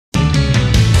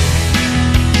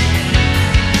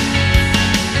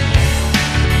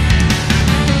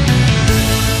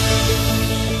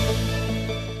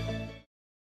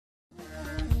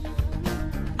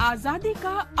आजादी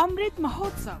का Amrit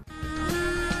Mahotsav.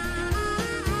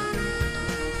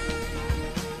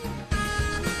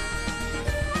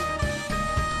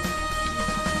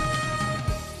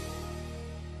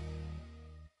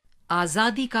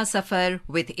 Azadi ka Safar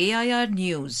with AIR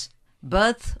News,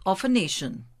 Birth of a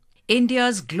Nation.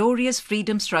 India's glorious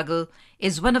freedom struggle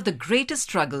is one of the greatest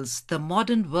struggles the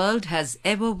modern world has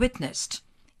ever witnessed.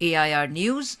 AIR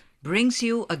News brings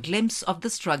you a glimpse of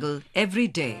the struggle every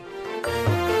day.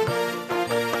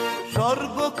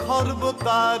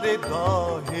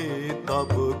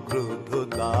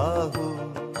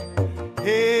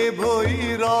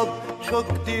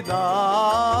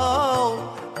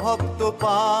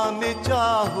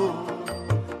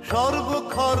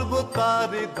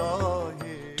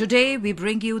 Today we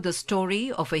bring you the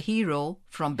story of a hero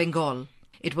from Bengal.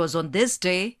 It was on this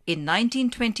day in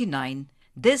 1929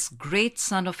 this great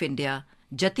son of India,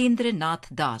 Jatindra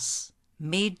Nath Das,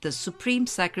 made the supreme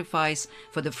sacrifice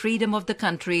for the freedom of the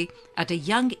country at a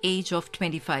young age of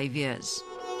 25 years.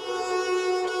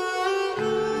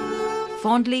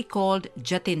 Fondly called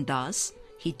Jatin Das,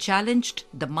 he challenged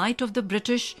the might of the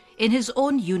British in his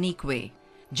own unique way.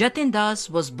 Jatin Das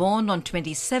was born on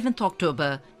 27th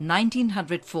October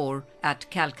 1904 at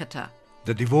Calcutta.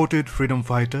 The devoted freedom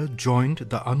fighter joined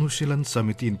the Anushilan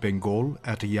Samiti in Bengal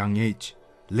at a young age.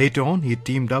 Later on, he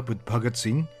teamed up with Bhagat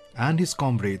Singh and his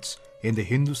comrades in the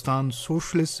Hindustan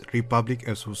Socialist Republic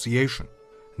Association.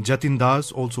 Jatin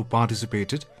Das also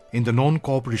participated in the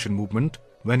non-cooperation movement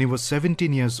when he was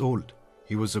 17 years old.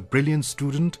 He was a brilliant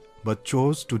student but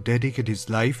chose to dedicate his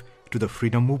life to the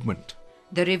freedom movement.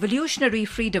 The revolutionary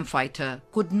freedom fighter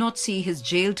could not see his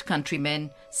jailed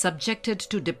countrymen subjected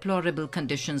to deplorable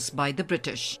conditions by the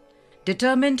British.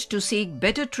 Determined to seek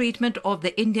better treatment of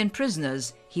the Indian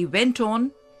prisoners, he went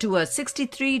on to a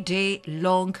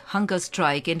 63-day-long hunger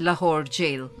strike in Lahore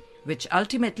jail, which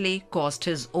ultimately cost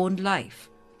his own life.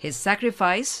 His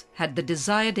sacrifice had the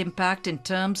desired impact in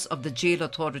terms of the jail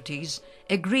authorities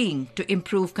agreeing to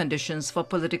improve conditions for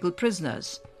political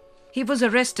prisoners. He was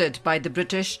arrested by the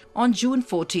British on June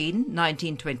 14,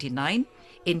 1929,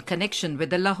 in connection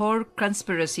with the Lahore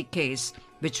conspiracy case,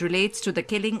 which relates to the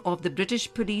killing of the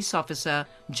British police officer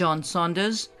John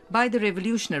Saunders by the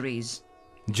revolutionaries.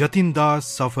 Jatin Das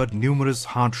suffered numerous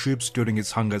hardships during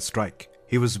his hunger strike.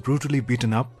 He was brutally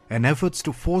beaten up, and efforts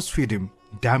to force-feed him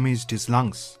damaged his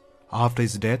lungs. After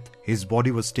his death, his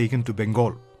body was taken to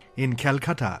Bengal. In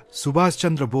Calcutta, Subhash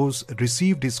Chandra Bose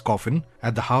received his coffin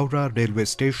at the Howrah railway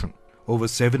station. Over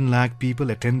 7 lakh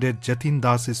people attended Jatin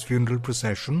Das's funeral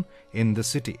procession in the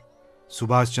city.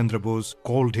 Subhash Chandra Bose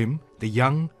called him the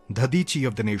young Dadichi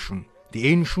of the nation, the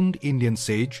ancient Indian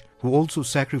sage who also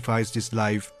sacrificed his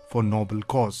life for noble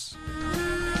cause.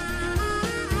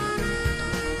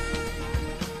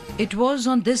 It was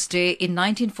on this day in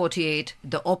 1948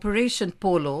 the Operation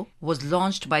Polo was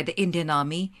launched by the Indian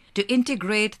Army to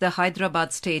integrate the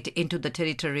Hyderabad state into the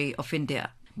territory of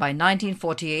India. By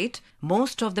 1948,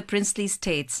 most of the princely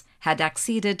states had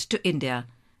acceded to India,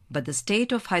 but the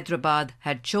state of Hyderabad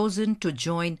had chosen to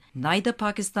join neither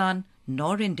Pakistan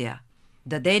nor India.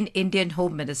 The then Indian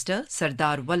Home Minister,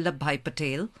 Sardar Vallabhbhai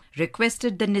Patel,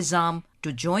 requested the Nizam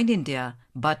to join India,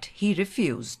 but he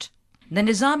refused. The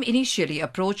Nizam initially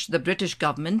approached the British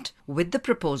government with the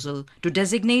proposal to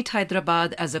designate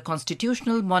Hyderabad as a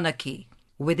constitutional monarchy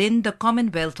within the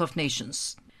Commonwealth of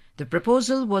Nations. The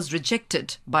proposal was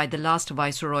rejected by the last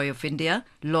Viceroy of India,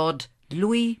 Lord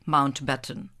Louis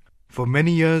Mountbatten. For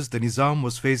many years, the Nizam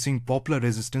was facing popular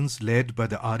resistance led by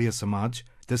the Arya Samaj,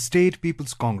 the State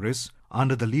People's Congress,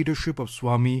 under the leadership of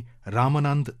Swami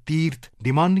Ramanand Tirth,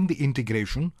 demanding the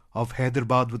integration of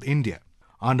Hyderabad with India.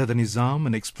 Under the Nizam,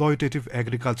 an exploitative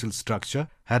agricultural structure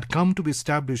had come to be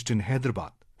established in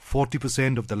Hyderabad.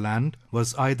 40% of the land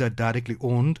was either directly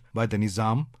owned by the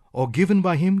Nizam or given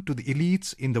by him to the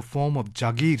elites in the form of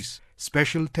jagirs,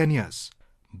 special tenures.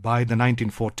 By the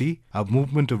 1940, a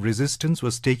movement of resistance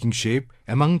was taking shape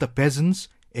among the peasants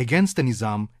against the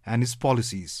Nizam and his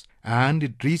policies, and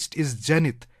it reached its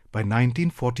zenith by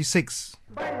 1946.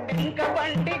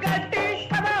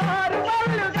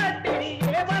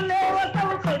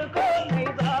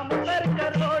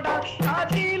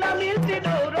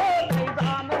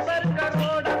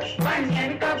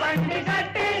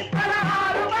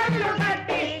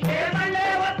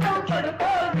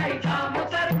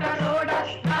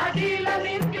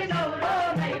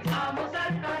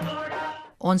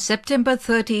 On September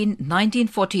 13,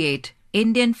 1948,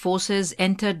 Indian forces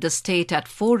entered the state at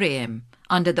 4 a.m.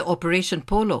 under the Operation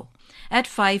Polo. At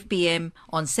 5 p.m.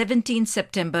 on 17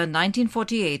 September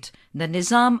 1948, the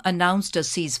Nizam announced a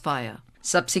ceasefire.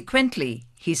 Subsequently,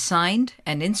 he signed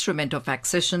an instrument of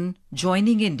accession,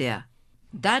 joining India.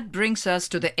 That brings us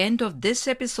to the end of this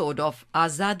episode of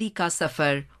Azadi Ka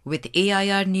Safar with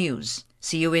AIR News.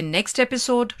 See you in next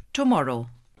episode tomorrow.